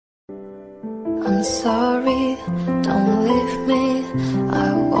I'm sorry, don't leave me.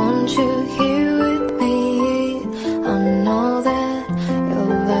 I want you here with me. I know that your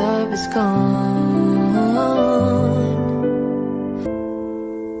love is gone.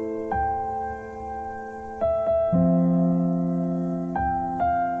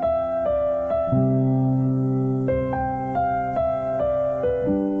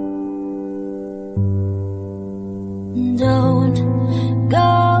 Don't go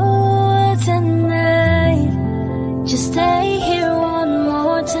tonight. Just stay here one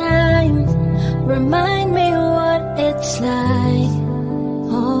more time. Remind me what it's like.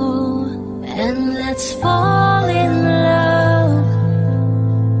 Oh, and let's fall in love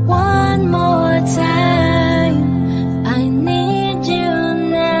one more time. I need you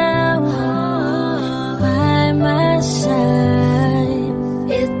now by my side.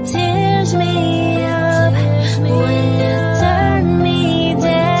 It tears me up when you turn me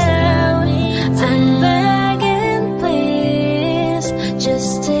down. I'm begging, please, just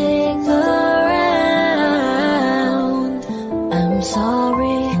stick around. I'm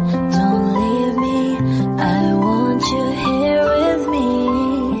sorry, don't leave me. I want you here with me.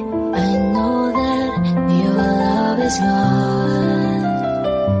 I know that your love is gone.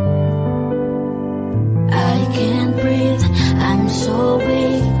 I can't breathe, I'm so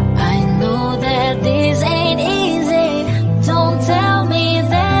weak. I know that this ain't easy. Don't tell me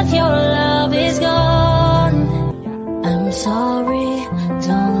that your love is gone. I'm sorry,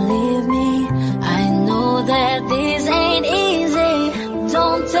 don't leave me. I know that this ain't easy.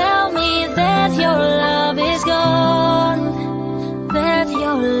 Don't tell me that your love is gone. That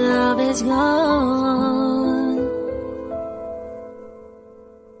your love is gone.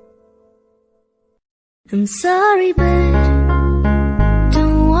 I'm sorry, but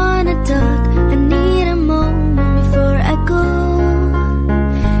don't wanna talk. I need a moment before I go.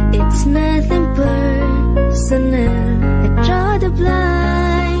 It's nothing personal. I draw the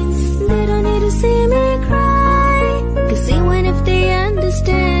blinds. They don't need to see me cry. 'Cause even if they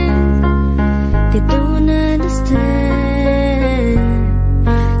understand, they don't understand.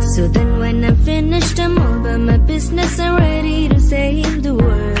 So then when I'm finished, I'm all about my business. I'm ready to save the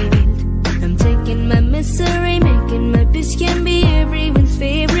world. I'm taking my misery, making my bitch can be everyone's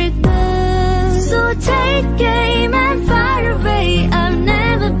favorite girl. So take aim and fire away. I've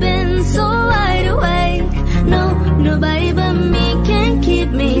never been so wide awake. No, nobody but me can keep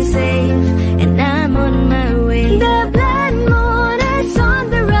me safe. And I'm on my way. The blood moon is on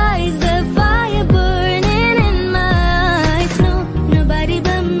the rise. The fire burning in my eyes. No, nobody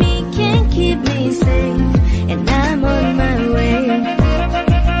but me can keep me safe. And I'm on my way.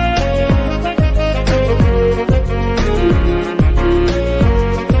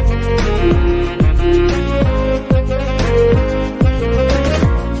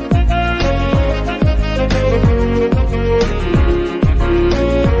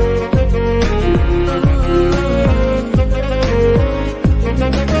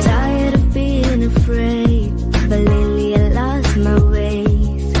 Tired of being afraid, but lately I lost my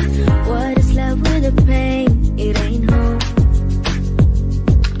ways. What is love with the pain? It ain't hope.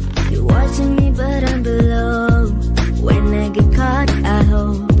 You're watching me, but I'm below. When I get caught, I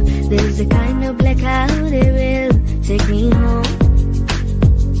hope there's a kind of blackout that will take me home.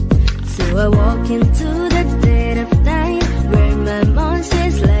 So I walk into the dead of night, where my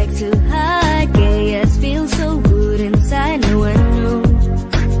monsters like to hide. Chaos feels so good inside, no one knows.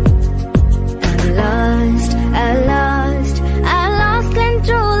 I lost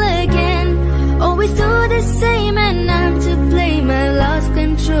control again. Always do the same and I'm to blame. I lost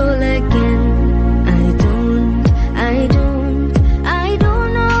control again. I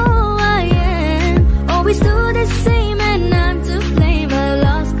don't know who I am. Always do the same and I'm to blame. I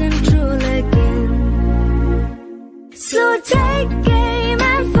lost control again. So take aim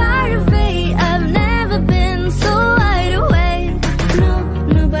and fire away. I've never been so wide awake. No,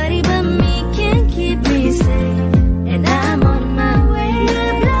 nobody but me can keep me safe. And I'm on my way. The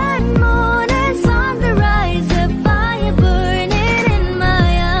blood moon is on the rise. The fire burning in my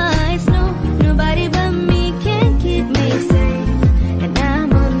eyes. No, nobody but me can keep me safe. And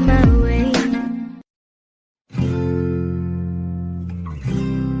I'm on my way.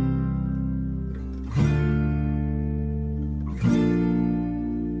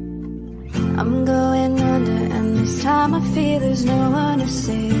 I'm going under, and this time I feel there's no one to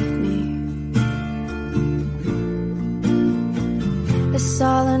save me. This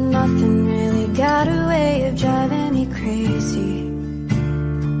all or nothing really got a way of driving me crazy.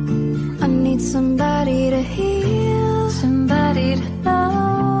 I need somebody to heal, somebody to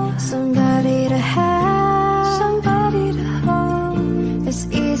love, somebody to have, somebody to hold. It's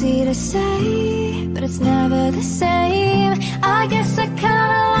easy easy to say, but it's never the same. I guess I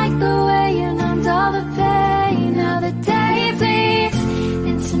kinda like the way you numbed all the pain. Now the day bleeds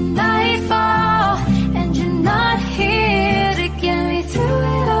into nightfall, and you're not here to get me through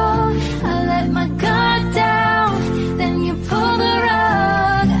it all. I let my guard down, then you pulled the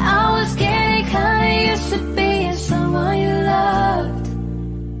rug. I was getting kinda used to being someone you loved.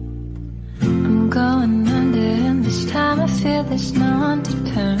 I'm going under, and this time I feel there's no one to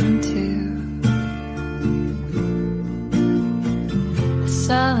turn to. This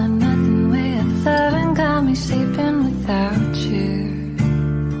all or nothing way of loving got me sleeping without you.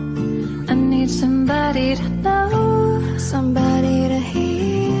 I need somebody to know, somebody to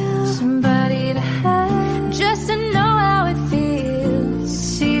heal, somebody to have, just to know how it feels.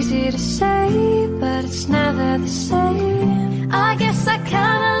 It's easy to say, but it's never the same. I guess I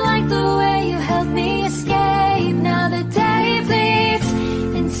kinda like the way you helped me escape. Now the day bleeds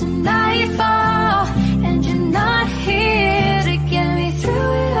into nightfall, and you're not here to get me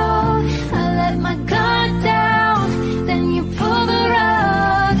through it all. I let my guard down, then you pulled the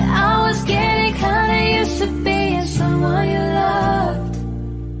rug. I was getting kinda used to being someone you loved.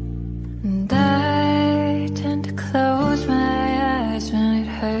 And I tend to close my eyes when it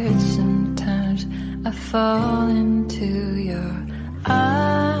hurts. Sometimes I fall into your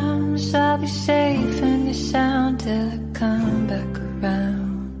arms. I'll be safe in your sound till I come back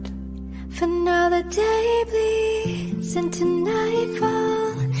around. For now the day bleeds into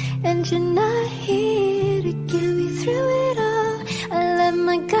nightfall, and you're not here to get me through it all. I let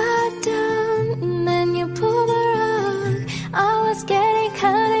my guard down, and then you pulled the rug. I was getting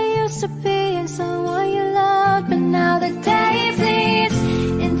kinda used to being someone you loved. But now the day bleeds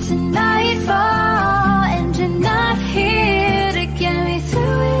into nightfall, and you're not here to get me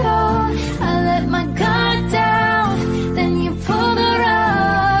through it all. I let my guard down, then you pulled the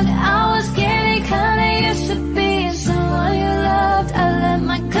rug. I was getting kinda used to being someone you loved. I let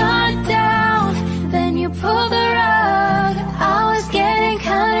my guard down, then you pulled the rug. I was getting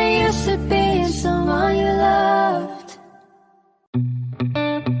kinda used to being someone you loved.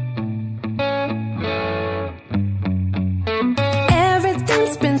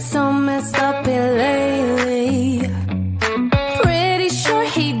 Everything's been so messed up here lately. Pretty sure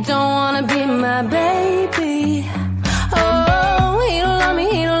he don't wanna be my baby. Oh, he don't love me,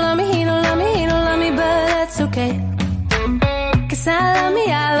 he don't love me, he don't love me, he don't love me, but that's okay. 'Cause I love me,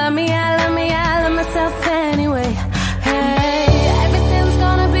 I love me, I love me, I love myself anyway. Hey, everything's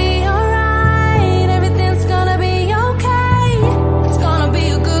gonna be alright, everything's gonna be okay. It's gonna be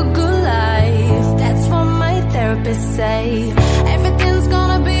a good, good life. That's what my therapist say. Everything's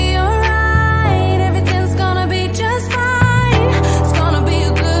gonna be alright, everything's gonna be just fine. It's gonna be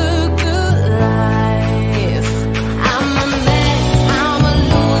a good, good life. I'm a mess, I'm a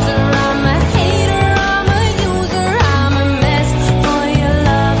loser, I'm a hater, I'm a user, I'm a mess for your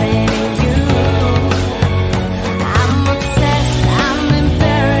loving you. I'm obsessed, I'm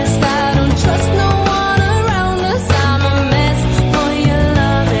embarrassed, I don't trust no one around us. I'm a mess for your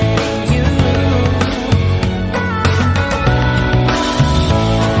loving you.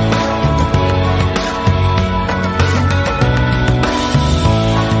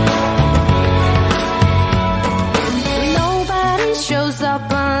 Nobody shows up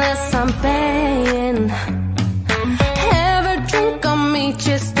unless I'm paying. Ever drink on me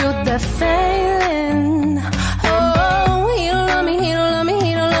just to the failing. Oh, he don't love me, he don't love me,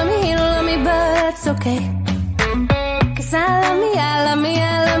 he don't love me, he don't love me, but that's okay. 'Cause I love me, I love me,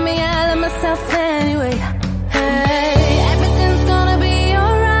 I love me, I love myself anyway. Hey, everything's gonna be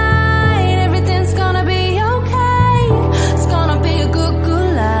alright, everything's gonna be okay. It's gonna be a good, good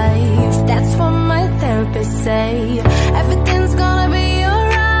life. That's what my therapist say. Everything's gonna be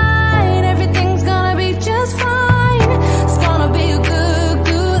alright, everything's gonna be just fine. It's gonna be a good,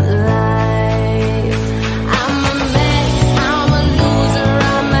 good life.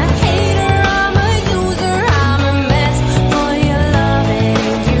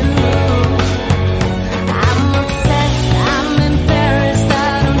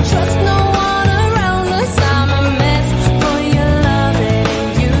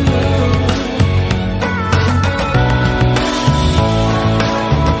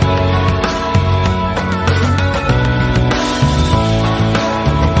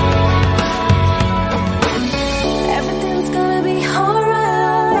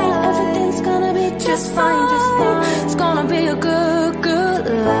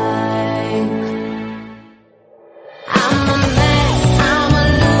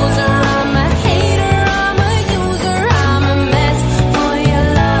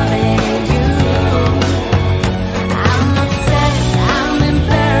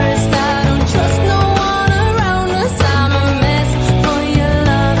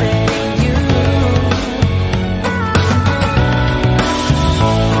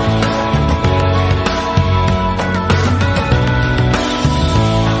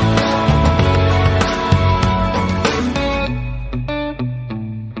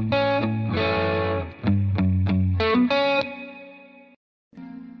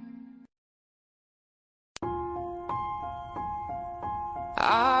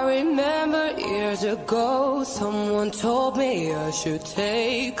 I remember years ago, someone told me I should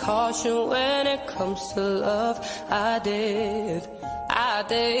take caution when it comes to love. I did,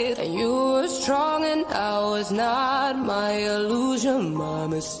 and you were strong and I was not. My illusion, my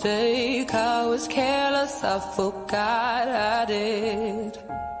mistake, I was careless, I forgot I did.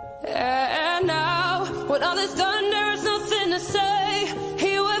 And now, when all is done, there's nothing to say.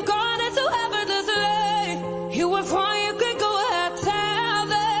 You have gone into effortlessly. You have wrong, you could go ahead, tell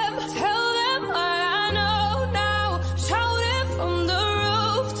them what I know now. Shout it from the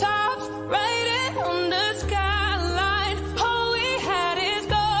rooftops, write it on the skyline. All we had is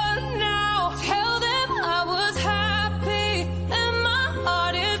gone now. Tell them I was happy and my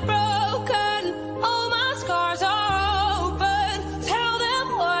heart is broken. All my scars are open. Tell them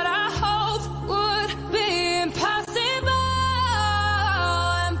what I hoped would be impossible.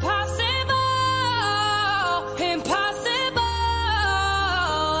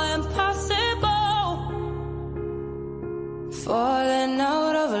 Falling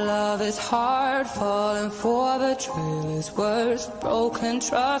out of love is hard. Falling for betrayal is worse. Broken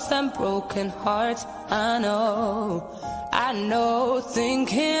trust and broken hearts. I know.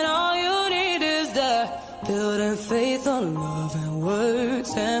 Thinking all you need is that. Building faith on love and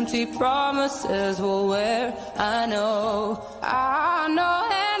words. Empty promises will wear. I know. And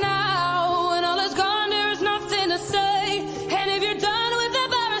now, when all is gone, there's nothing to say. And if you're done with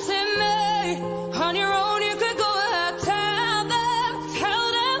embarrassing me, on your own you could go ahead, tell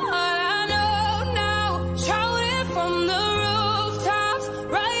them what I know now. Shout it from the rooftops,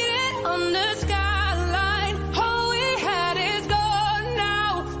 write it on the skyline. All we had is gone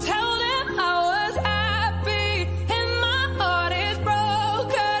now. Tell them I was happy and my heart is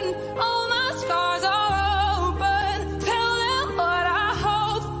broken. All my scars are open. Tell them what I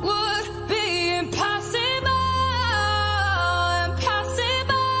hoped would be impossible.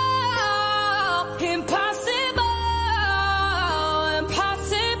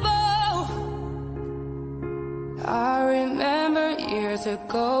 I remember years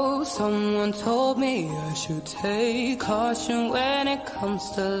ago, someone told me I should take caution when it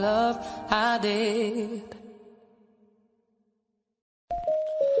comes to love. I did.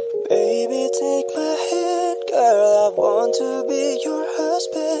 Baby, take my hand, girl, I want to be your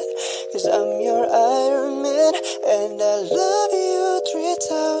husband. 'Cause I'm your Iron Man, and I love you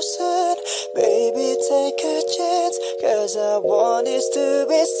 3000. Baby, take a chance, 'cause I want this to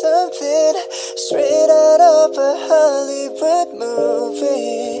be something straight out of a Hollywood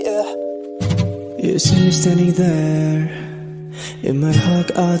movie, yeah. You see me standing there, in my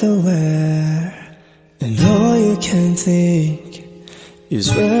hug underwear, and all you can think is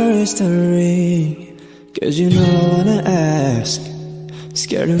where is the ring? 'Cause you know I wanna ask,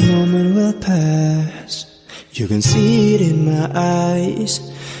 scared the moment will pass. You can see it in my eyes,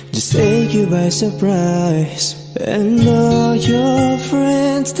 just take you by surprise. And all your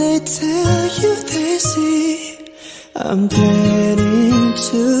friends, they tell you they see I'm planning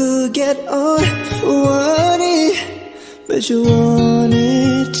to get on one knee. But you want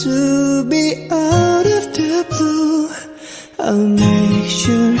it to be out of the blue. I'll make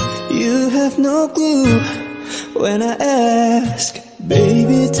sure you have no clue when I ask.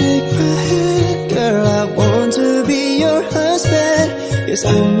 Baby, take my hand, girl, I want to be your husband. 'Cause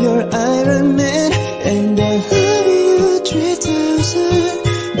I'm your Iron Man, and I love you 3000.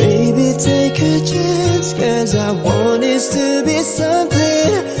 Baby, take a chance, 'cause I want this to be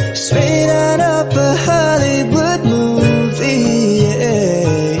something straight out of a Hollywood movie,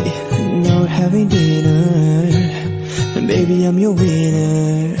 yeah. Now we're having dinner, and baby, I'm your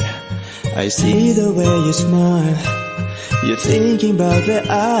winner. I see the way you smile, you're thinking about where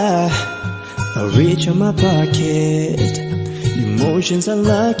I'll reach on my pocket. Emotions are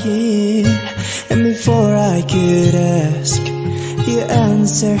lucky, and before I could ask, you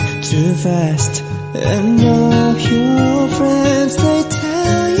answer too fast. And all your friends, they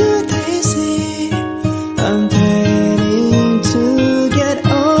tell you they see I'm planning to get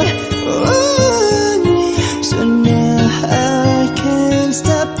on one knee. So now I can't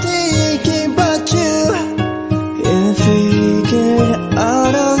stop thinking about you. You figured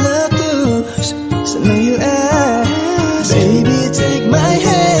out all the clues, so now you ask. Baby, take my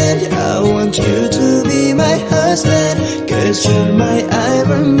hand, I want you to be my husband. 'Cause you're my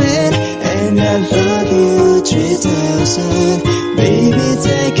Iron Man, and I love you 3000. Baby,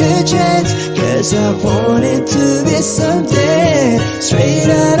 take a chance, 'cause I want it to be something straight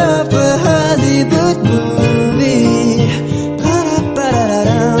out of a Hollywood movie.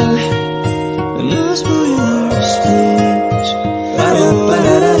 Ba-da-ba-da-da-dum. No spoilers, please.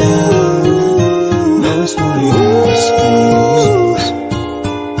 Ba-da-ba-da-da-dum. No spoilers, please.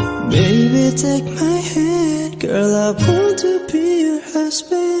 take my hand, girl, I want to be your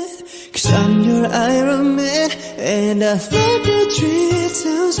husband. 'Cause I'm your Iron Man, and I love you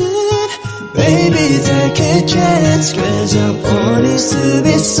 3,000. Baby, take a chance, 'cause I want it to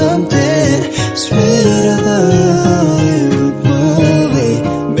be something straight out of a Hollywood movie.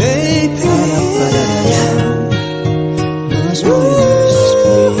 Baby, no spoilers,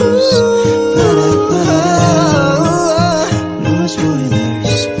 please. No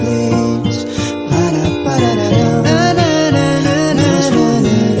spoilers, please.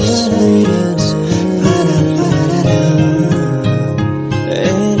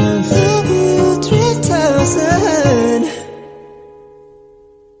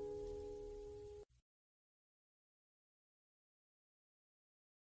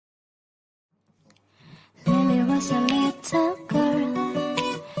 Lily was a little girl,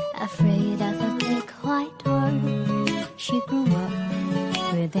 afraid of the big white world. She grew up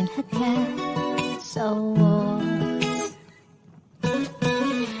within her castle walls.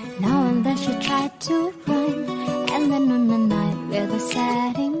 Now and then she tried to run, and then on the night with the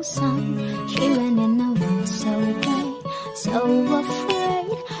setting sun, she went in a world so gray, so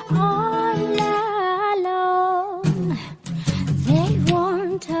afraid, all alone. They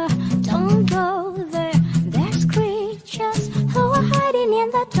warned her, don't go there, there's creatures who are hiding in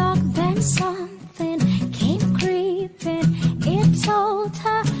the dark. Then something came creeping, it told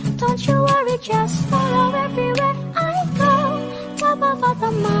her, don't you worry, just follow everywhere I go. Top of all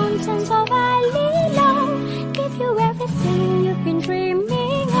the mountains of Galilee, give you everything you've been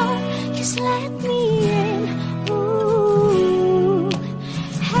dreaming of. Just let me in, ooh.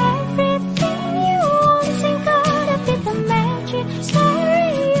 Everything you want ain't gotta be the magic story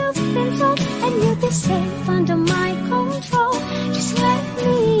you've been told, and you'll be safe under my control. Just let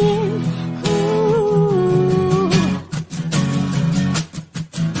me in, ooh.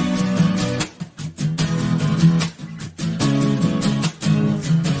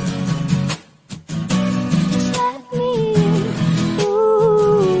 Just let me in,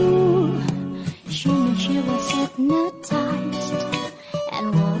 ooh. She knew she was hypnotized and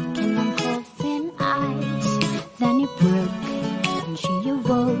walking on her thin ice. Then it broke and she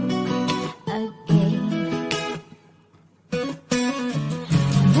awoke again.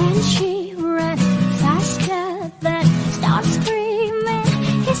 Then she ran faster, then started screaming,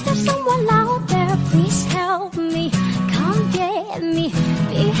 is there someone out there? Please help me, come get me.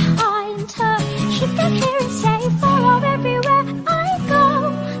 Behind her she could hear it say, follow everywhere I go.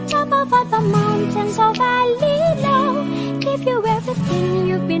 Top of all the mountains of Galilee, give you everything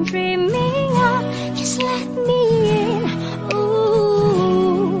you've been dreaming of. Just let me in,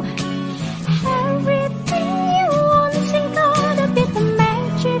 ooh. Everything you want ain't gotta be the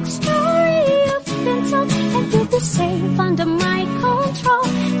magic story you've been told, and you'll be safe under my control.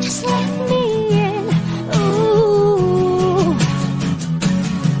 Just let me in, ooh.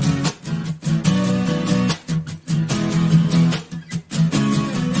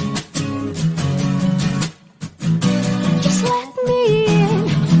 Just let me in,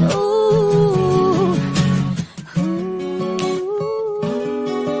 ooh.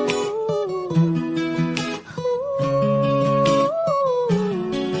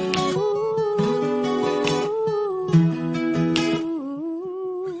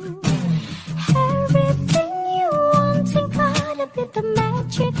 Everything you want ain't gotta be the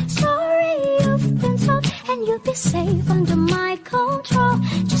magic story you've been told, and you'll be safe under my control.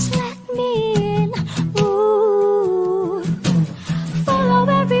 Just let me in, ooh. Follow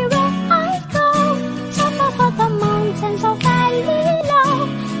everywhere I go. Top of all the mountains of Galilee,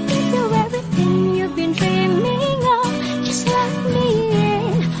 give you everything you've been dreaming of. Just let me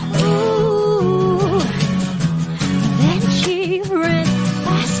in, ooh. Then she ran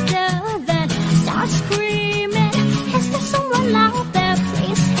faster, then started screaming, is there someone out there?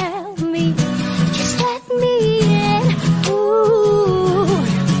 Please help me. Just let me in, ooh.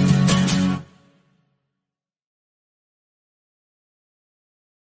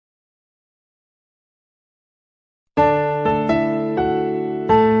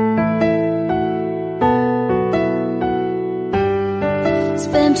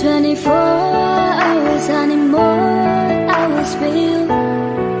 Spend 24 hours and more hours with you.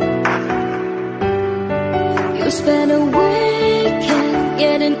 You spend a weekend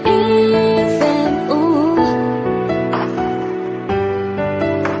getting even, ooh.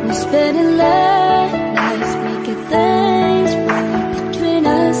 We spending late nights making things right between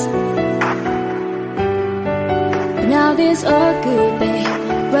us. But now this all good, babe.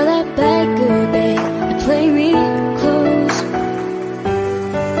 Roll that back good, babe, and play me close.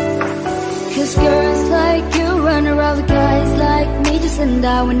 'Cause girls like you run around with guys like me, just an and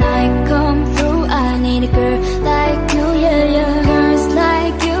I when I come through. I need a girl like you, yeah, yeah. Girls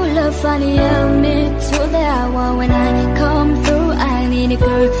like you love funny, me to the hour when I come through. I need a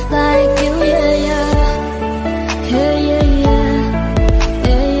girl like you, yeah, yeah. Yeah, yeah, yeah.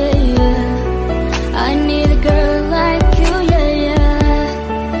 Yeah, yeah, yeah. I need a girl like you, yeah, yeah.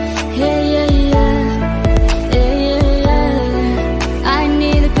 Yeah, yeah, yeah. Yeah, yeah, yeah. I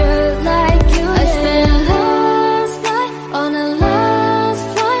need a girl like you, yeah. I spent last night on a last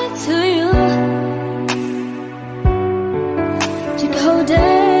flight to you. Took a whole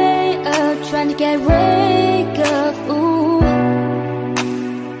day up trying to get wake up, ooh.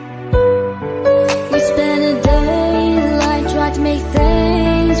 We spent a daylight trying to make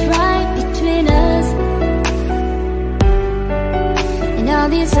things right between us. And now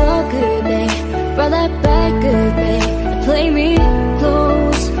this all good, babe. Brought that back good, babe. Play me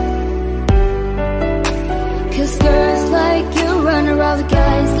close. Cause girls like you run around with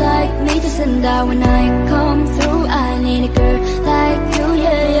guys like me to send out when I come through. I need a girl like you,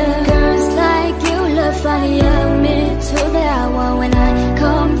 yeah, yeah. Girls like you love funny, me to the hour when I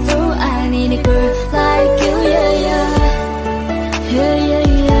come through. I need a girl like you, yeah, yeah. Yeah, yeah,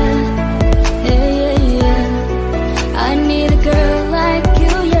 yeah. Yeah, yeah, yeah. I need a girl like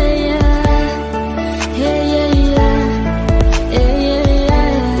you, yeah, yeah. Yeah, yeah, yeah. Yeah, yeah,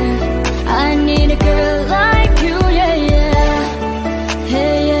 yeah. I need a girl like you, yeah, yeah.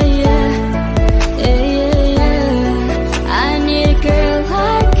 Yeah, yeah, yeah. Yeah, yeah, yeah. I need a girl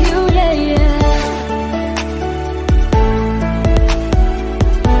like you, yeah, yeah.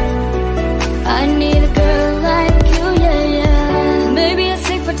 I need a girl like you, yeah, yeah. Maybe I'm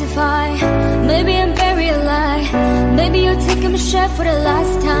sick for defy. Maybe I'm very alive. Maybe you're taking my shot for the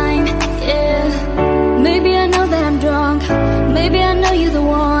last time, yeah. Maybe I know that I'm drunk. Maybe I know you're the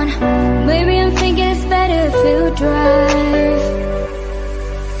one. Maybe I'm thinking it's better if you drive.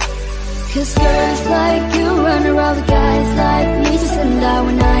 Cause girls like you run around with guys like me to send out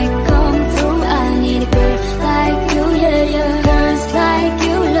when I come through. I need a girl like you, yeah, yeah. Girls like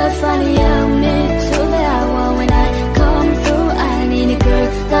you love funny, me to the hour when I come through. I need a girl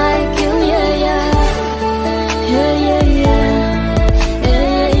like you, yeah, yeah. Yeah, yeah, yeah. Yeah,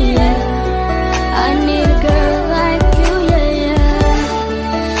 yeah, yeah. I need a girl like you, yeah, yeah.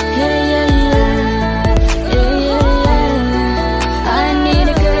 Yeah, yeah, yeah. Yeah, yeah, yeah. I need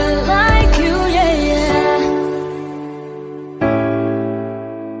a girl like you, yeah, yeah.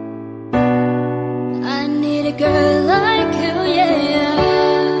 I need a girl like you, yeah, yeah.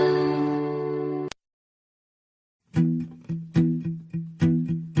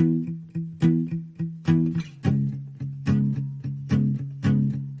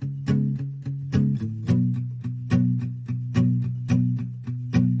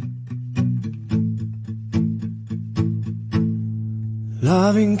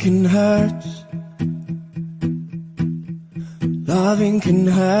 Loving can hurt. Loving can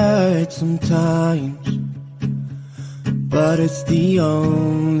hurt sometimes, but it's the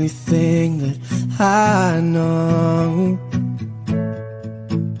only thing that I know.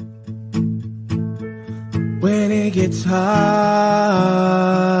 When it gets hard,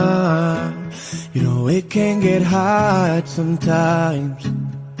 you know it can get hard sometimes.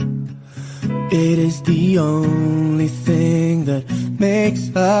 It is the only thing that makes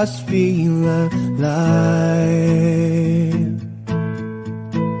us feel alive.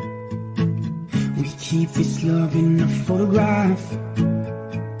 We keep this love in a photograph.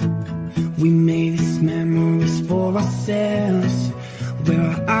 We made these memories for ourselves, where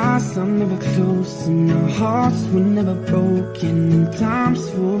our eyes are never closed and our hearts were never broken and time's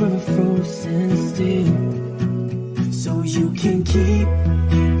forever frozen still. So you can keep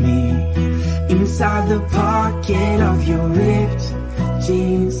me inside the pocket of your ripped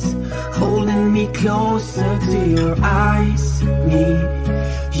jeans, holding me closer to your eyes. Me,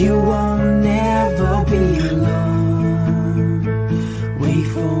 you won't never be alone. Wait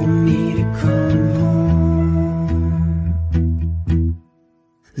for me to come home.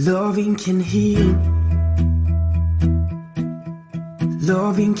 Loving can heal.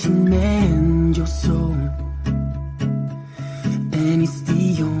 Loving can mend your soul. And it's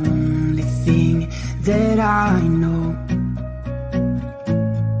the only thing that I know.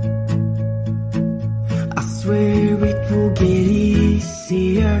 I swear it will get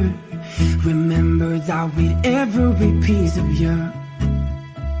easier. Remember that with every piece of you.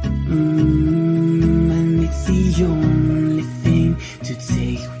 And it's the only thing to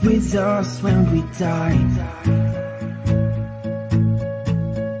take with us when we die.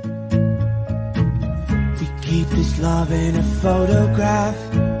 Keep this love in a photograph.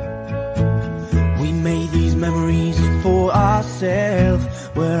 We made these memories for ourselves,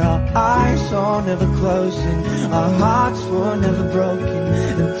 where our eyes are never closing, our hearts were never broken,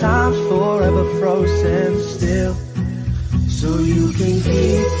 and time's forever frozen still. So you can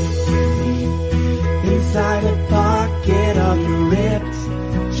keep me inside a pocket of your ripped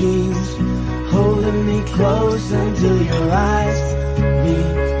jeans, holding me close until your eyes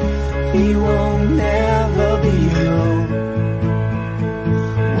meet. We will never be alone.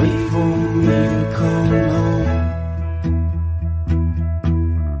 Wait for me to come home.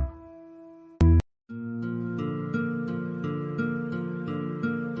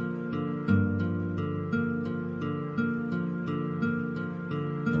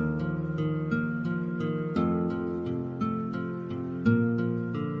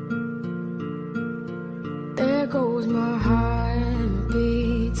 There goes my heart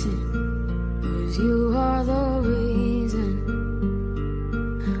beating, 'cause you are the reason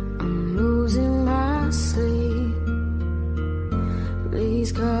I'm losing my sleep.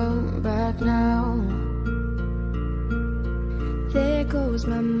 Please come back now. There goes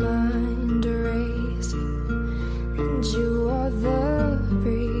my mind racing, and you are the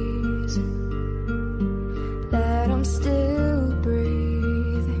reason that I'm still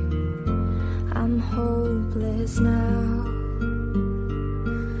breathing. I'm hopeless now.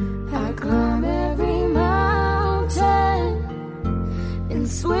 I climb every mountain and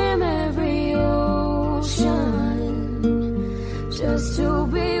swim every ocean just to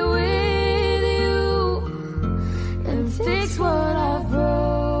be with you and fix what I've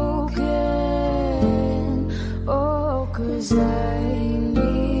broken. Oh, 'cause I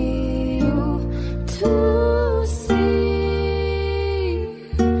need you to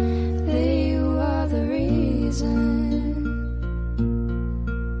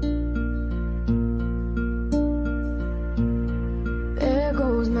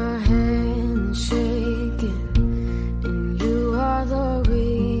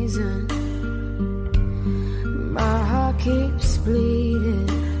keeps bleeding.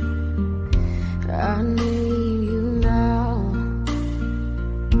 I need you now.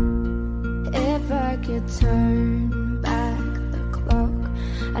 If I could turn back the clock,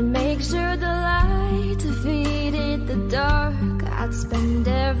 I'd make sure the light defeated the dark. I'd spend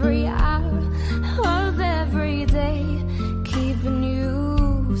every hour of every day keeping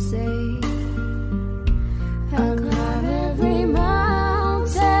you safe. I'd climb every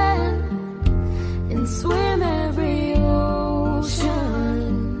mountain and swim every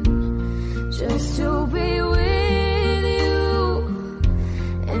just to be with you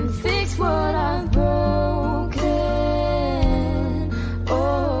and fix what I've broken.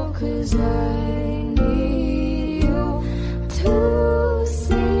 Oh, 'cause I need you to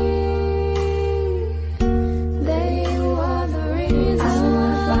see that you are the reason. I don't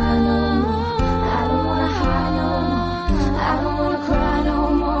wanna fight no more, I don't wanna hide no more, I don't wanna cry no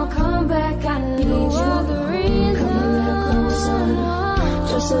more. Come back, I need you. The reason. Come a little closer,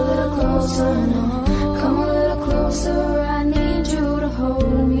 just a little closer. Come a little closer, I need you to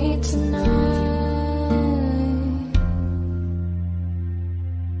hold me tonight.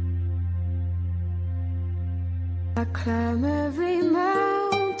 I climb every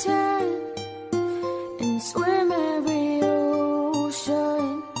mountain and swim every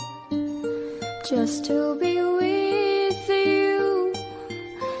ocean just to be with you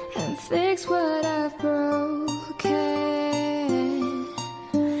and fix what I've broken.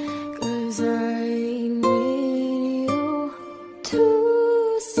 'Cause I need you to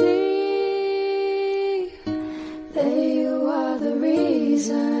see that you are the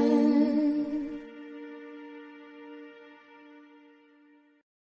reason.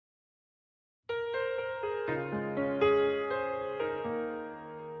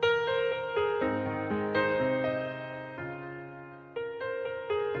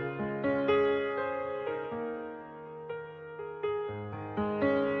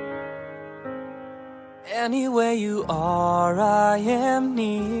 Anywhere you are, I am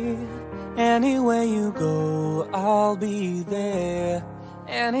near. Anywhere you go, I'll be there.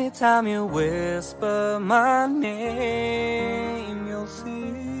 Anytime you whisper my name, you'll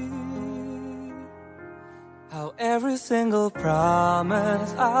see how every single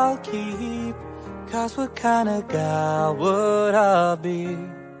promise I'll keep. 'Cause what kind of guy would I be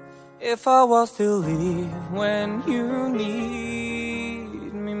if I was to leave when you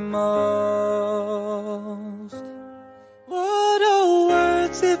need me most? What are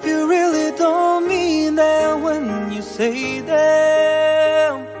words if you really don't mean them when you say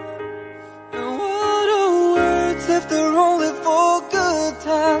them? And what are words if they're only for good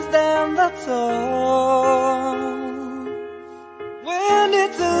times? Then that's all. When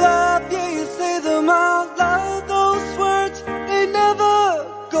it's a lie, yeah, you say them out loud. Those words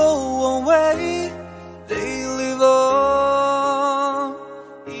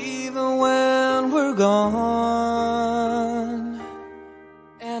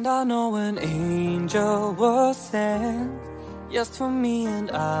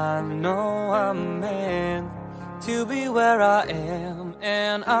I know I'm meant to be where I am,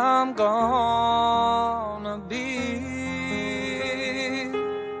 and I'm gonna be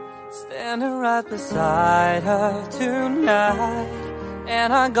standing right beside her tonight,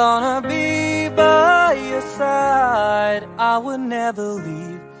 and I'm gonna be by your side. I would never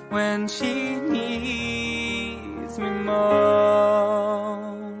leave when she needs me most.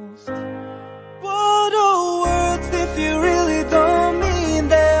 What are words if you really don't mean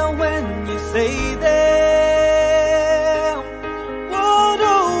them when you say them? What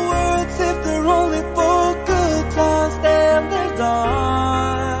are words if they're only for good times, then they're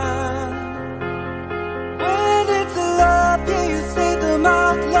done? When it's a love, yeah, you say them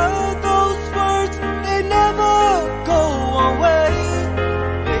out loud. Those words, they never go away.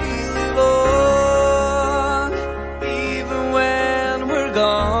 They live on, even when we're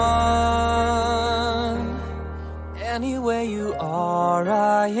gone. Anywhere you are,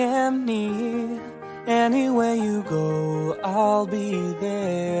 I am near. Anywhere you go, I'll be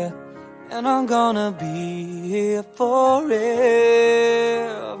there. And I'm gonna be here forevermore.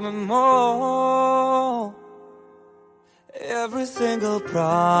 Every single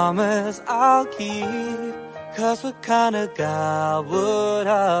promise I'll keep, 'cause what kind of guy would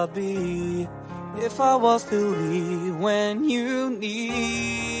I be if I was to leave when you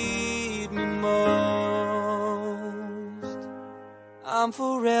need me most? I'm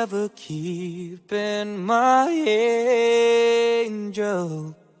forever keeping my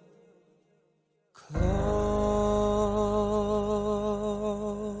angel close.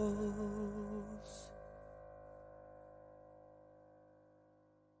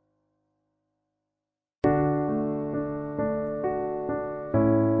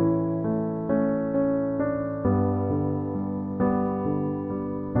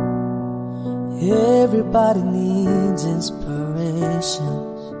 Everybody needs inspiration.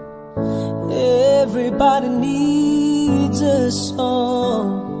 Everybody needs a song,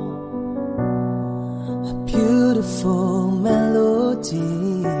 a beautiful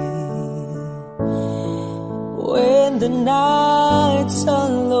melody. When the nights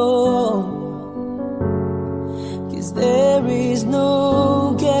are long, 'cause there is no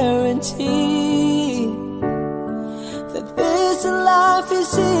guarantee that this life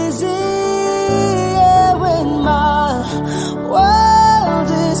is easy. When my world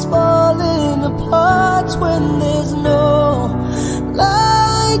is falling apart, when there's no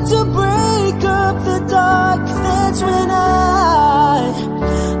light to break up the dark, that's when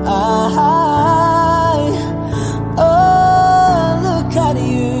oh, look at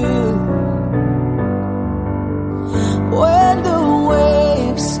you. When the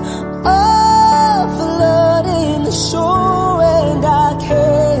waves are flooding the shore and I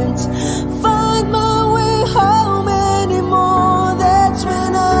can't find my way home anymore, that's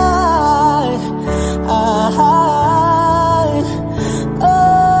when oh,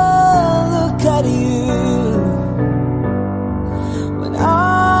 look at you. When I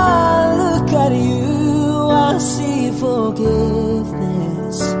look at you, I see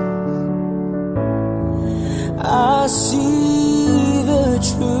forgiveness. I see the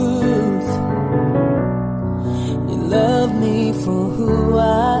truth. You love me for who I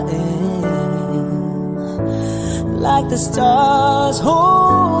am, like the stars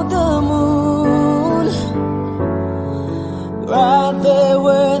hold the moon, right there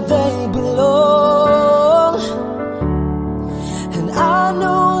where they belong. And I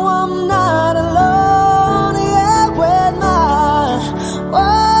know I'm not alone, yeah, when my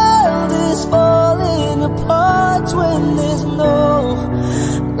world is falling apart, when there's no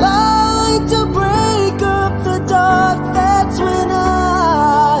light to break up the dark, that's when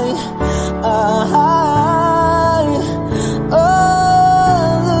oh,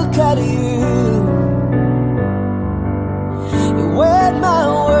 look at you. When my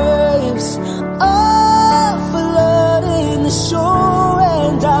waves are flooding the shore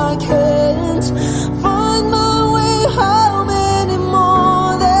and I can't find my way home anymore,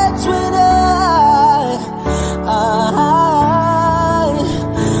 that's when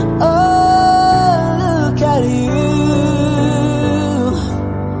oh, look at you.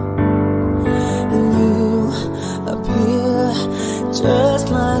 And you appear just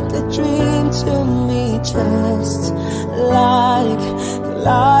like a dream to me, just like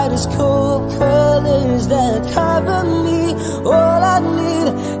kaleidoscope colors that cover me. All I need,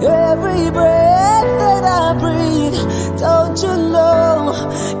 every breath that I breathe. Don't you know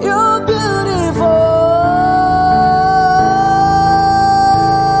you're beautiful?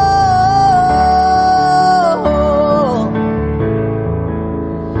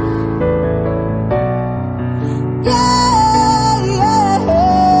 Yeah,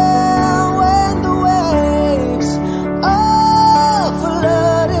 yeah.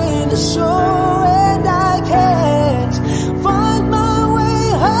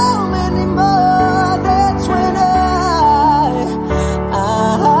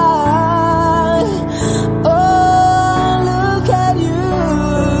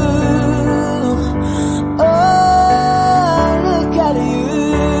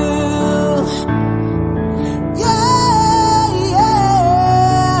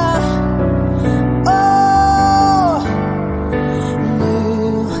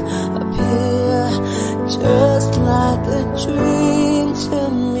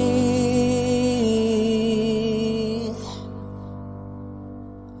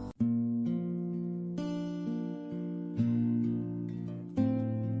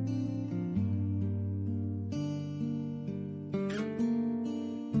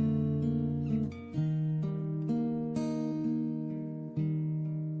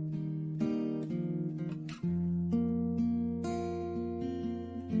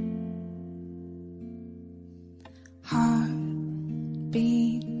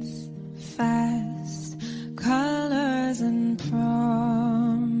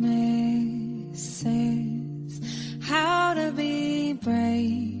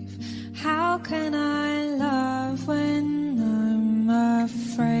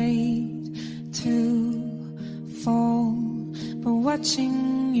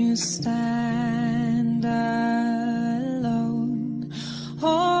 watching you stand alone.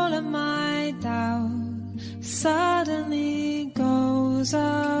 All of my doubt suddenly goes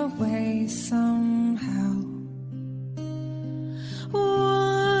away somehow.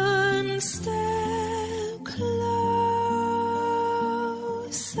 One step closer.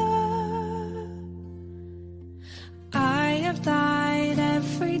 I have died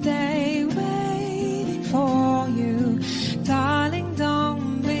every day waiting for you. Darling,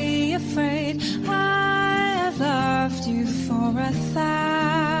 don't be afraid. I have loved you for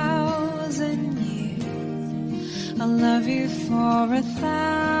 1,000 years. I'll love you for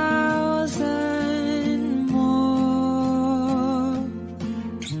 1,000 more.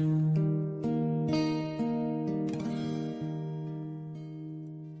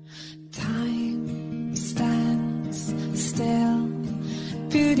 Time stands still,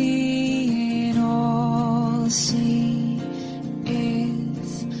 beauty in all she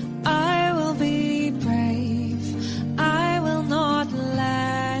is. I will be brave, I will not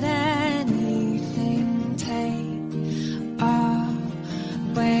let anything take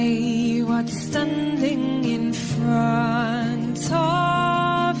away what's standing in front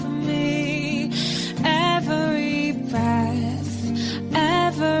of me. Every breath,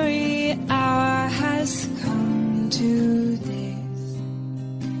 every hour has come to this.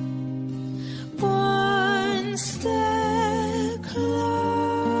 One step closer.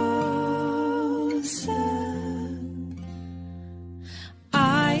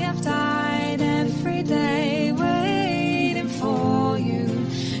 I have died every day waiting for you.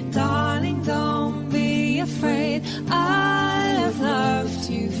 Darling, don't be afraid. I have loved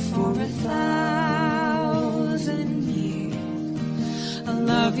you for 1,000 years. I'll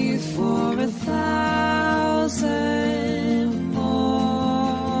love you for 1,000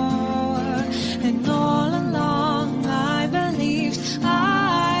 more. And all along I believed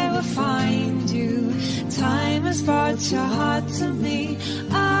I would find you. Time has brought your heart to me.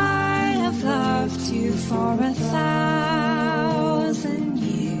 I have loved you for 1,000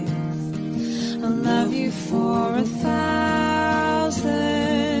 years. I'll love you for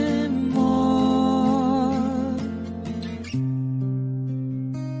 1,000 more.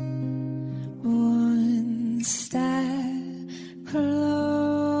 One step closer.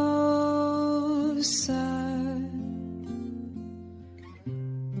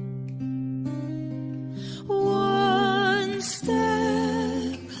 One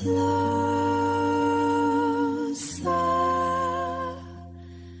step closer.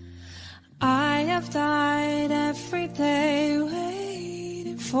 I have died every day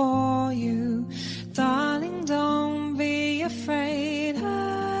waiting for you. Darling, don't be afraid.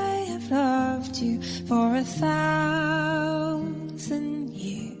 I have loved you for 1,000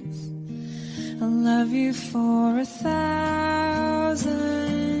 years. I'll love you for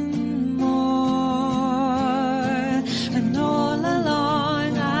 1,000 more. And all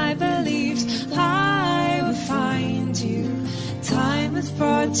along I believed I would find you. Time has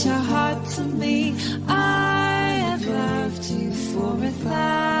brought your heart to me. I have loved you for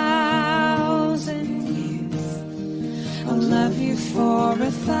 1,000 years. I'll love you for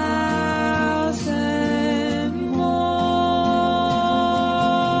 1,000 more.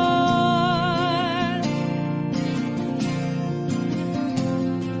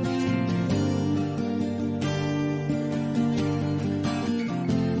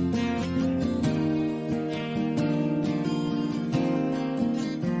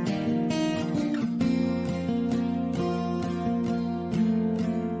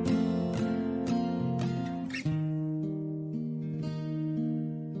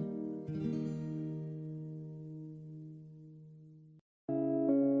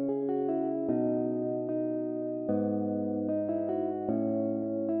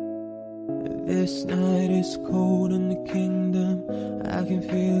 This night is cold in the kingdom. I can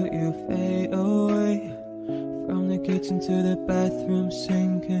feel you fade away. From the kitchen to the bathroom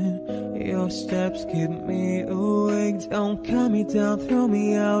sinking. Your steps keep me awake. Don't cut me down, throw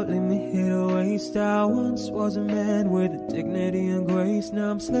me out, leave me here to waste. I once was a man with dignity and grace.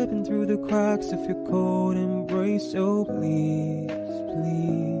 Now I'm slipping through the cracks of your cold embrace. So please,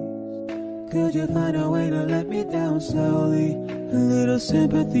 please, could you find a way to let me down slowly? A little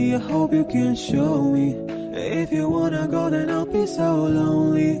sympathy, I hope you can show me. If you wanna go, then I'll be so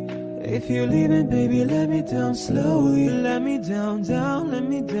lonely. If you're leaving, baby, let me down slowly. Let me down, down, let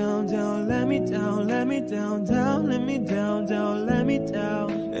me down, down, let me down, let me down, down, let me down, down, let me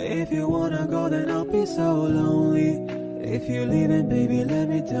down. If you wanna go, then I'll be so lonely. If you're leaving, baby, let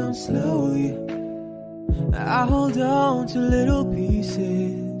me down slowly. I hold on to little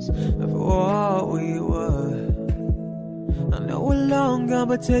pieces of what we were. I know we're long gone,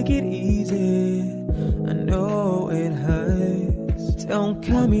 but take it easy. I know it hurts. Don't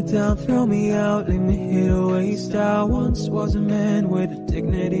cut me down, throw me out, leave me here to waste. I once was a man with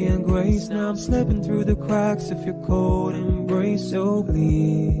dignity and grace. Now I'm slipping through the cracks of your cold embrace. So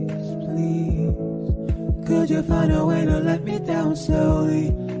please, please, could you find a way to let me down slowly?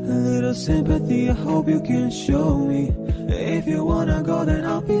 A little sympathy, I hope you can show me. If you wanna go, then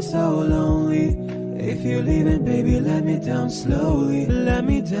I'll be so lonely. If you're leaving, baby, let me down slowly. Let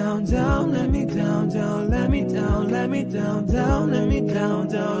me down, down, let me down, down, let me down, let me down, down, let me down,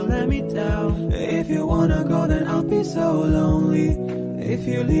 down, let me down. If you wanna go, then I'll be so lonely. If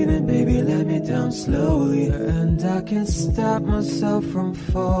you're leaving, baby, let me down slowly. And I can't stop myself from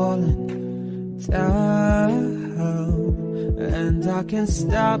falling down. And I can't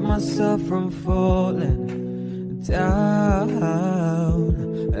stop myself from falling down.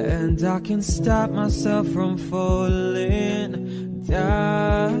 And I can't stop myself from falling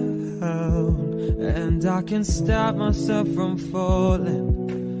down. And I can't stop myself from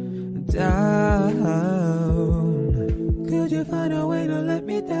falling down. Could you find a way to let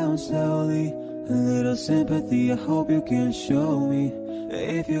me down slowly? A little sympathy, I hope you can show me.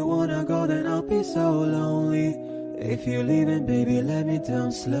 If you wanna go, then I'll be so lonely. If you're leaving, baby, let me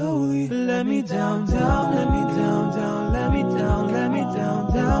down slowly. Let me down, down, let me down, down, let me down, let me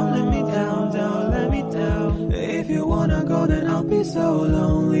down, down, let me down, down, let me down. If you wanna go, then I'll be so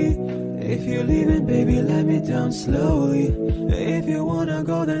lonely. If you're leaving, baby, let me down slowly. If you wanna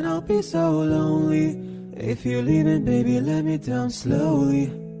go, then I'll be so lonely. If you're leaving, baby, let me down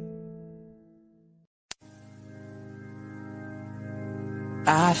slowly.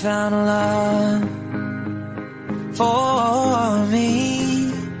 I found love for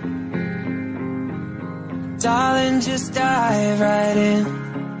me. Darling, just dive right in.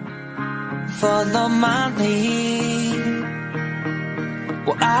 Follow my lead.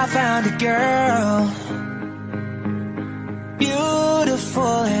 Well, I found a girl,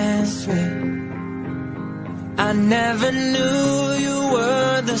 beautiful and sweet. I never knew you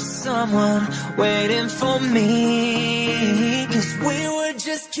were the someone waiting for me. 'Cause we were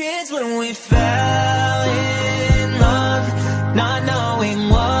just kids when we fell in love, not knowing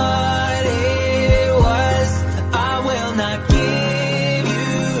what it was. I will not give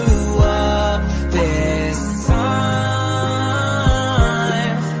you up this time.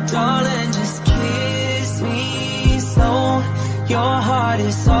 Darling, just kiss me slow. Your heart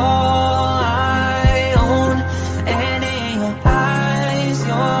is all I own, and in your eyes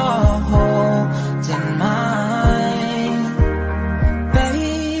you're holding mine.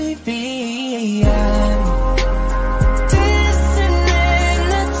 Baby, I'm dancing in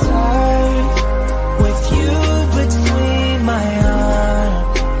the dark with you between my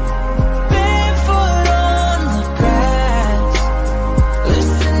arms, barefoot on the grass,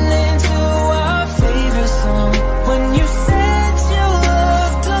 listening to our favorite song. When you said you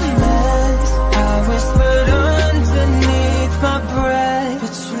looked a mess, I whispered underneath my breath,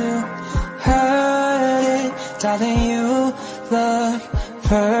 but you heard it. Darling, you look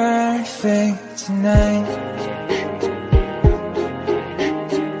perfect tonight.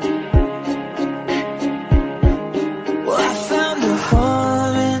 Well, I found a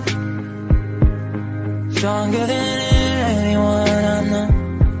woman stronger than anyone I know.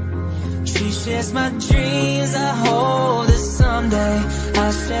 She shares my dreams. I hope that someday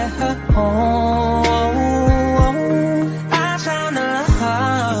I'll share her home. I found a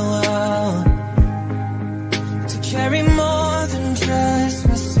love to carry more than just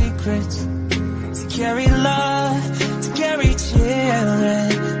my secrets, to carry love, to carry children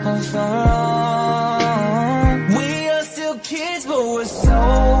home for all. We are still kids, but we're so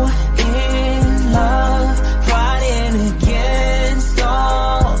in love, fighting against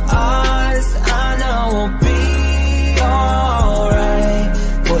all odds. I know we'll be alright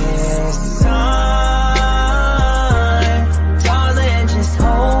with time. Darling, just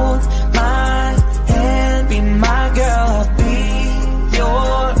hold my hand, be my girl, I'll be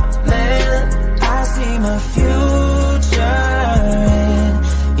your man. I see my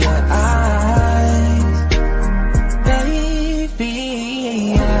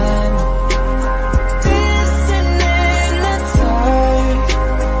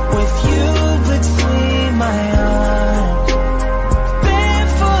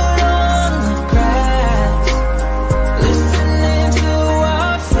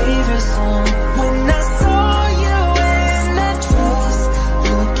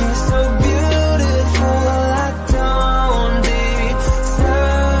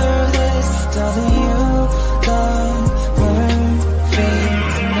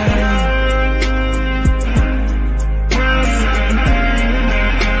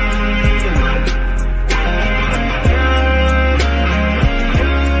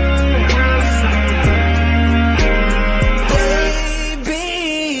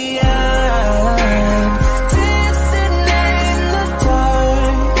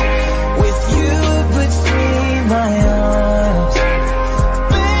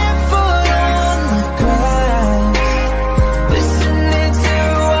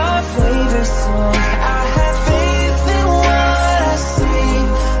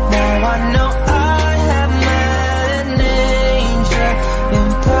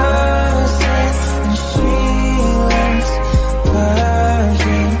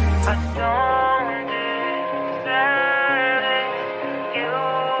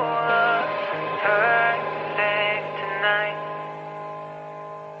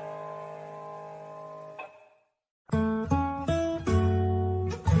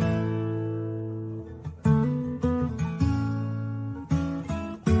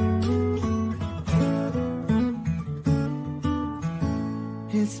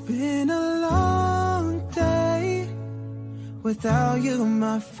It's been a long day without you,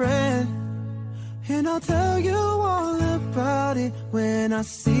 my friend, and I'll tell you all about it when I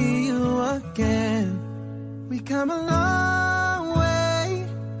see you again. We come a long way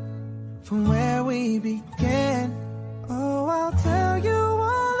from where we began. Oh, I'll tell you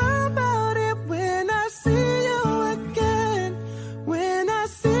all about it when I see you again. When I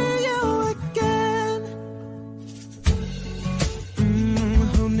see you again.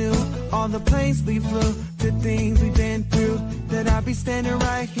 Who knew all the planes we flew, the things we've been through, that I'd be standing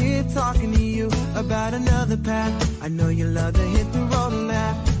right here talking to you about another path. I know you love to hit the road and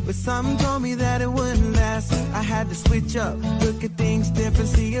laugh, but something told me that it wouldn't last. I had to switch up, look at things different,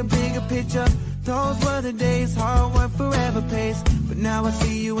 see a bigger picture. Those were the days, hard work forever pays, but now I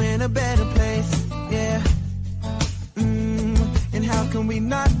see you in a better place, yeah. And how can we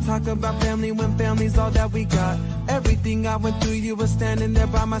not talk about family when family's all that we got? Everything I went through, you were standing there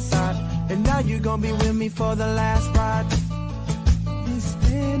by my side, and now you're gonna be with me for the last ride. It's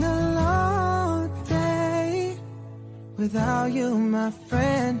been a long day without you, my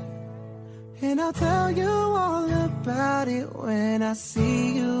friend, and I'll tell you all about it when I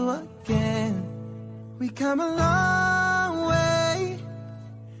see you again. We come a long way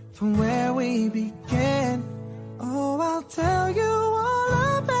from where we began. Oh, I'll tell you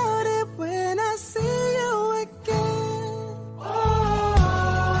all about it when I see you again.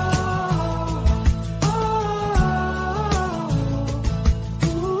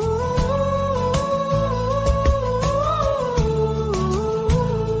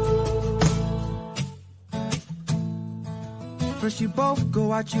 First you both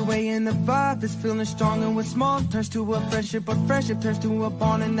go out your way and the vibe is feeling strong, and what's small turns to a friendship, but friendship turns to a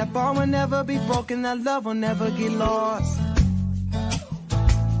bond, and that bond will never be broken, that love will never get lost.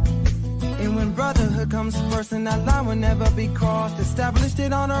 And when brotherhood comes first, and that line will never be crossed, established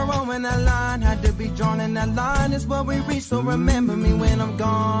it on our own when that line had to be drawn, and that line is what we reach, so remember me when I'm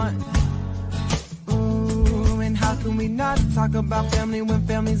gone. Ooh, and how can we not talk about family when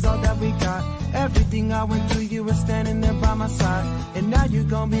family's all that we got? Everything I went through, you were standing there by my side, and now you're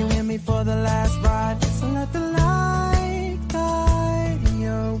gonna be with me for the last ride. So let the light guide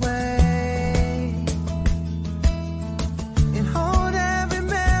your way, and hold every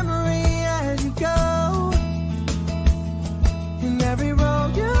memory as you go, and every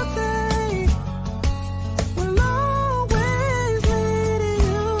road you take will always lead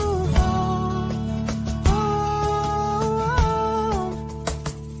you home.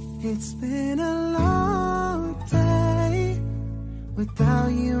 It's been a long day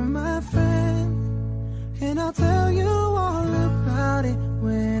without you, my friend, and I'll tell you all about it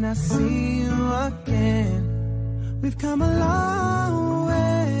when I see you again. We've come a long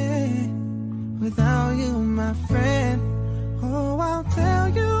way without you, my friend. Oh, I'll tell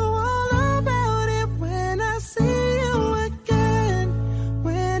you all about it when I see you again.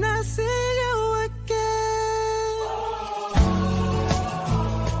 When I see you again.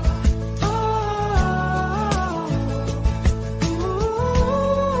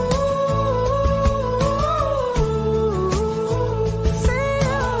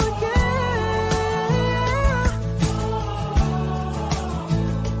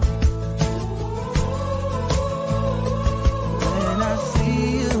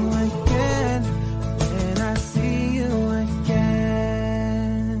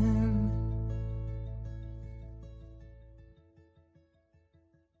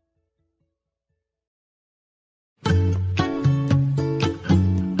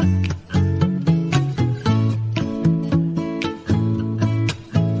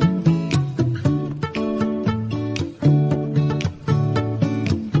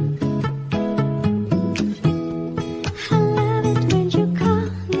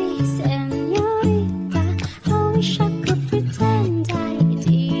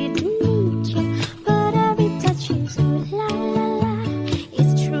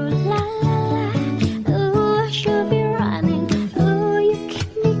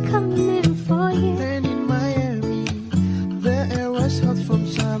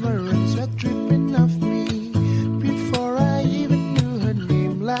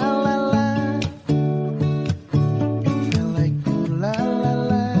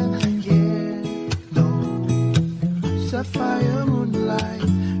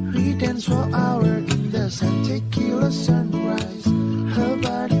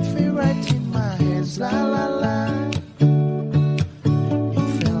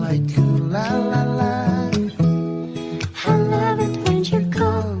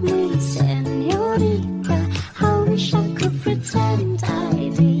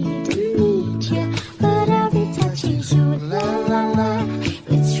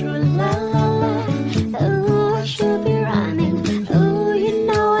 It's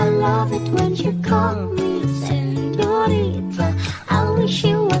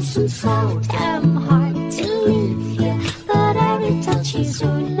wasn't so damn hard to leave you, but every touch is ooh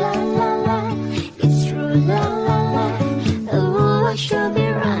la la la. It's true la la la. Ooh, I should be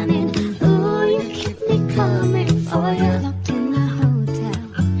running. Ooh, you keep me coming for you. Locked in a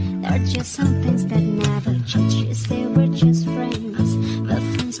hotel, there are just some things that never change. You say we're just friends, but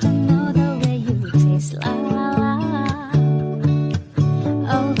friends don't know the way you taste. La la la.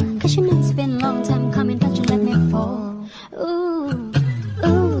 Oh, 'cause you know it's been a long time coming, but you let me fall. Ooh,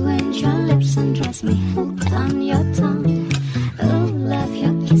 ooh, and your lips undress me, hooked on your tongue. Ooh, love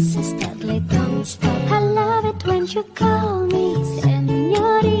your kisses deadly, don't stop. I love it when you call me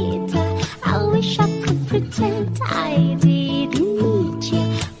señorita. I wish I could pretend I didn't need you,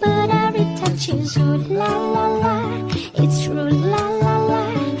 but every touch is ooh la la la. It's true la la la.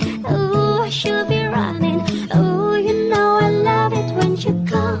 Ooh, I should be running. Ooh, you know I love it when you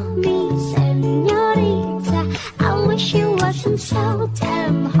call me señorita. I wish it wasn't so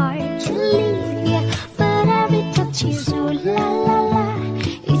damn hard to leave you, but every touch is ooh la la la.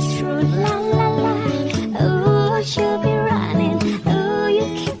 It's true la la la. Ooh, I should be running. Ooh, you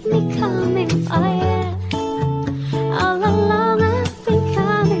keep me coming for you. All along I've been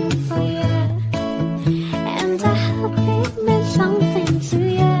coming for you, and I hope it meant something to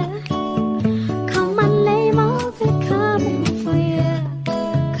you. Call my name, I'll be coming for you,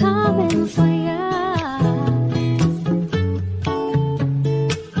 coming for you.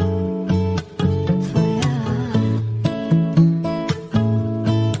 For you,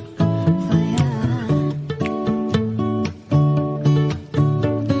 for you.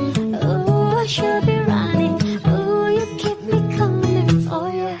 Ooh, I should be running. Ooh, you keep me coming for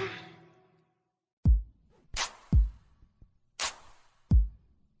you.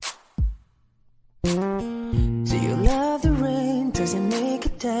 Do you love the rain? Does it make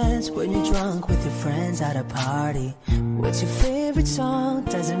you dance when you're drunk with your friends at a party? What's your favorite song?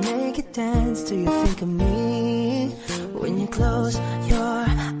 Does it make you dance? Do you think of me? When you close your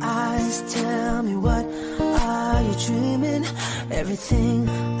eyes, tell me, what are you dreaming? Everything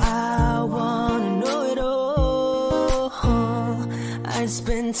I wanna know it all. I'd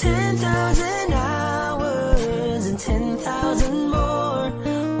spend 10,000 hours and 10,000 more.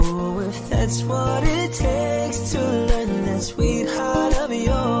 Oh, if that's what it takes to learn that sweetheart of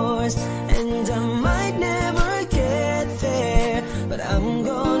yours. And I might never get there, but I'm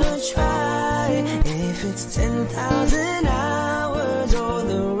gonna try. If it's 10,000 hours or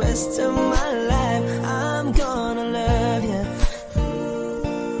the rest of my life, I'm gonna love you.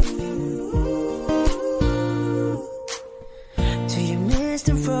 Do you miss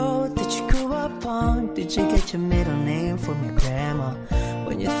the road that you grew up on? Did you get your middle name from your grandma?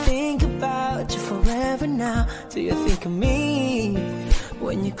 When you think about you forever now, do you think of me?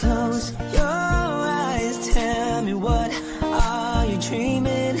 When you close your eyes, tell me, what are you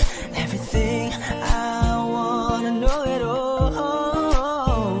dreaming? Everything I wanna know it all.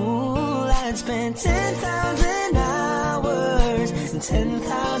 I'd spend 10,000 hours and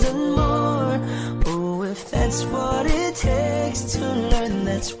 10,000 more. Oh, if that's what it takes to learn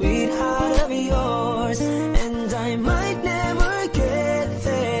that sweetheart of yours. And I might never get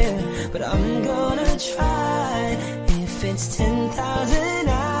there, but I'm gonna try. If it's 10,000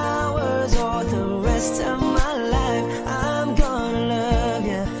 hours or the rest of my life, I'm gonna love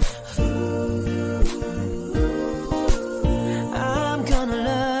you. I'm gonna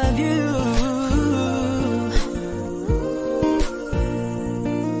love you.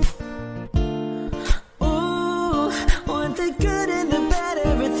 Ooh, want the good and the bad,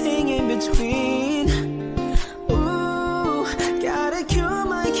 everything in between. Ooh, gotta cure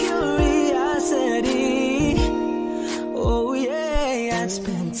my curiosity. Oh yeah, I'd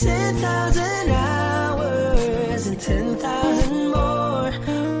spend 10,000 hours and 10,000 more.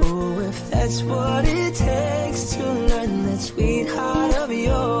 Oh, if that's what it takes to learn that sweetheart of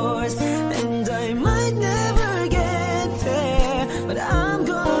yours. And I might never get there, but I'm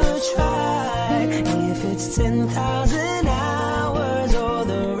gonna try. If it's 10,000 hours or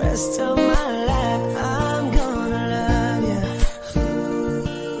the rest of my life, I'm gonna love you.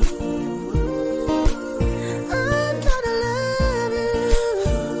 I'm gonna love you.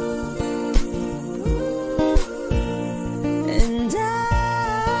 And I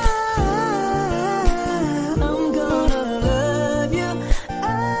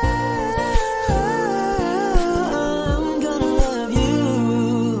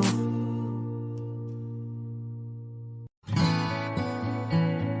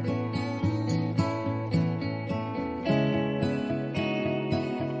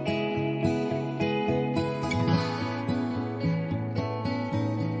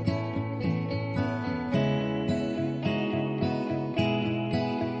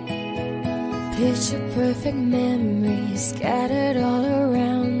Picture perfect memories scattered all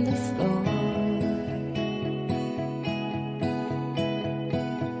around the floor.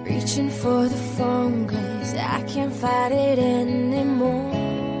 Reaching for the phone 'cause I can't fight it anymore.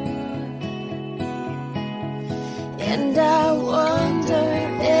 And I wonder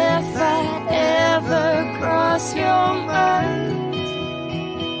if I'd ever cross your mind.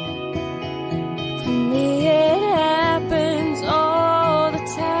 For me it happens all the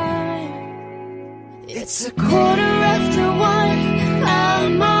time. It's 1:15.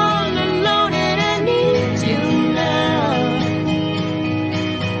 I'm all alone and I need you now.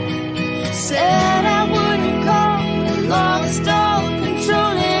 Said I wouldn't call, but lost all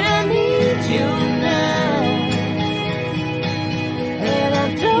control and I need you now. And I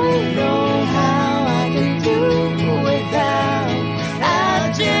don't know how I can do without.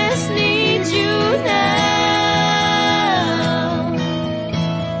 I just need you now.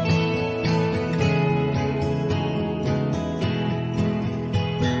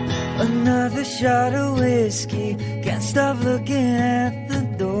 Another shot of whiskey, can't stop looking at the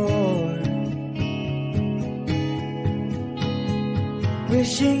door.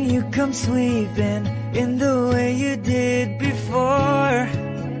 Wishing you come sweeping in the way you did before.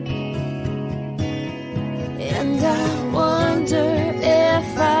 And I wonder if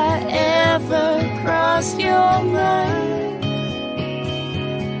I ever cross your mind.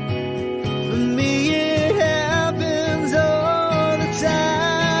 For me it happens all the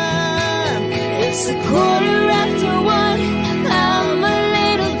time. It's 1:15. I'm a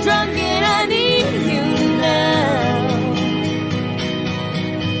little drunk and I need you now.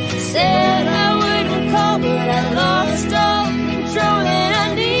 Said I wouldn't call, but I lost all control and I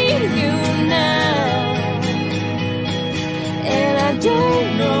need you now. And I don't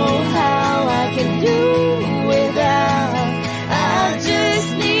know how I can do without. I just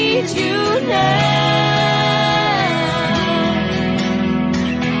need you now.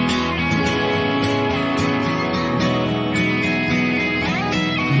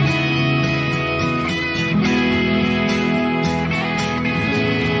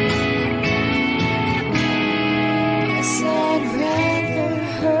 Guess I'd rather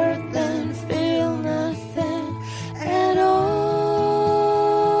hurt than feel nothing at all.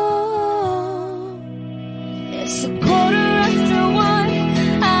 It's 1:15.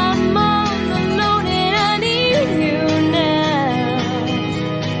 I'm all alone and I need you now.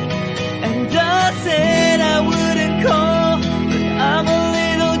 And I said I wouldn't call, but I'm a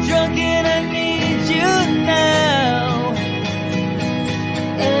little drunk and I need you now.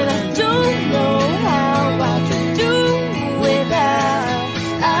 And I don't know how I can do without.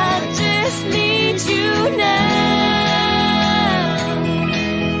 I just need you now.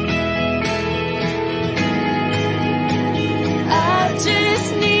 I just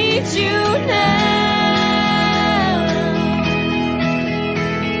need you now.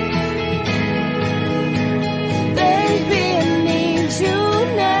 Baby, I need you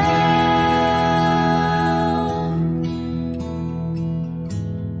now.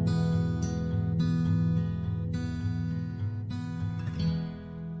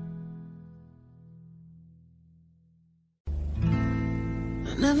 I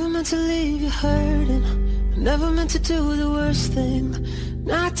never meant to leave you hurting. I never meant to do the worst thing,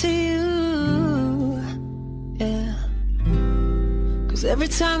 not to you. Yeah. 'Cause every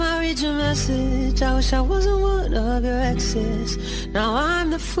time I read your message, I wish I wasn't one of your exes. Now I'm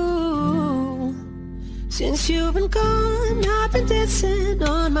the fool. Since you've been gone, I've been dancing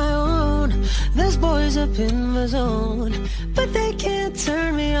on my own. There's boys up in my zone, but they can't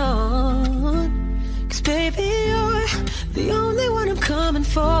turn me on. 'Cause baby, you're the only one I'm coming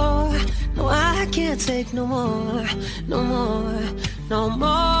for. No, I can't take no more, no more, no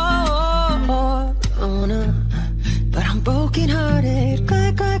more. I wanna, but I'm broken hearted. Cry,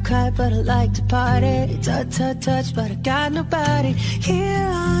 cry, cry, but I like to party. Touch, touch, touch, but I got nobody here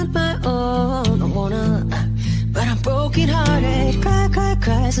on my own. I wanna, but I'm broken hearted. Cry, cry,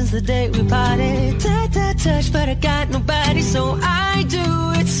 cry since the day we parted. Touch, touch, touch, but I got nobody, so I do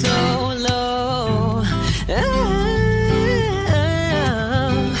it solo.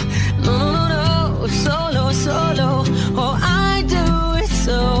 No, no, no, solo, solo. Oh, I do it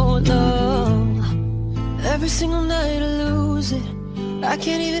solo. Every single night I lose it. I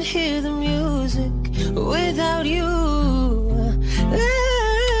can't even hear the music without you.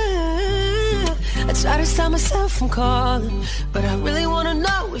 I try to stop myself from calling, but I really wanna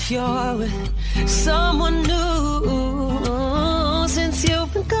know if you're with someone new. Since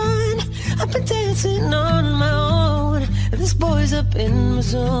you've been gone, I've been dancing on my own. This boy's up in my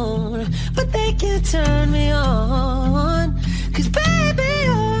zone, but they can't turn me on. 'Cause baby,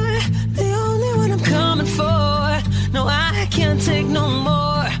 you're the only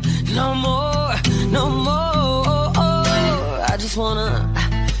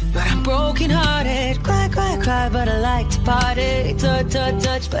body. Touch, touch,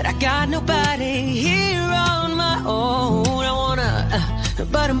 touch, but I got nobody here on my own. I wanna,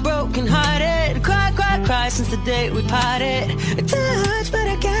 but I'm broken hearted. Cry, cry, cry since the day we parted. Touch, but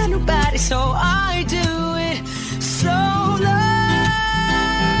I got nobody, so I do it solo.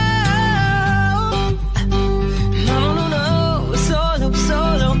 No, no, no, solo,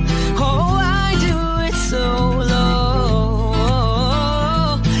 solo. Oh, I do it solo.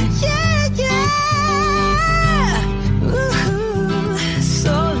 Yeah, yeah. Ooh,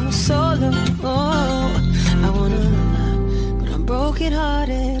 solo, solo. Oh, I wanna, but I'm broken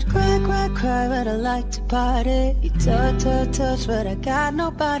hearted. Cry, cry, cry, but I like to party. You touch, touch, touch, but I got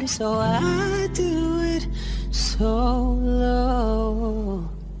nobody, so I do it solo.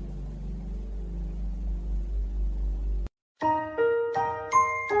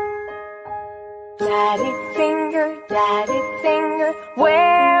 Daddy finger,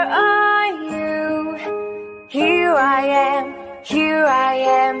 where are you? Here I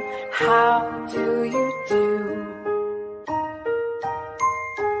am, how do you do?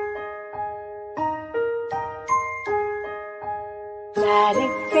 Daddy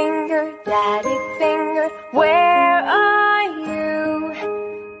finger, where are you?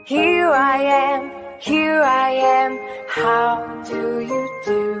 Here I am, how do you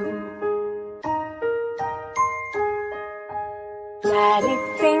do? Daddy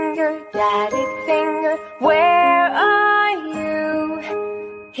finger, where are you?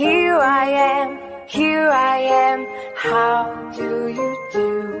 Here I am, how do you do?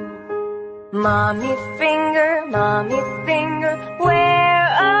 Mommy finger, where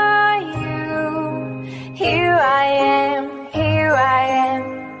are you? Here I am,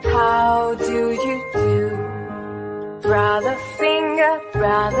 how do you do? Brother finger,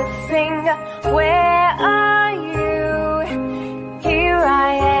 where are you? Here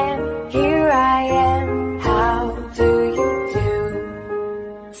I am, how do you do?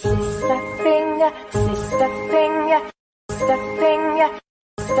 Sister finger, sister finger, sister finger,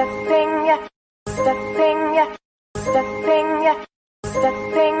 sister finger, sister finger, sister finger, sister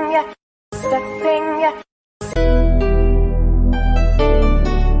finger, sister finger.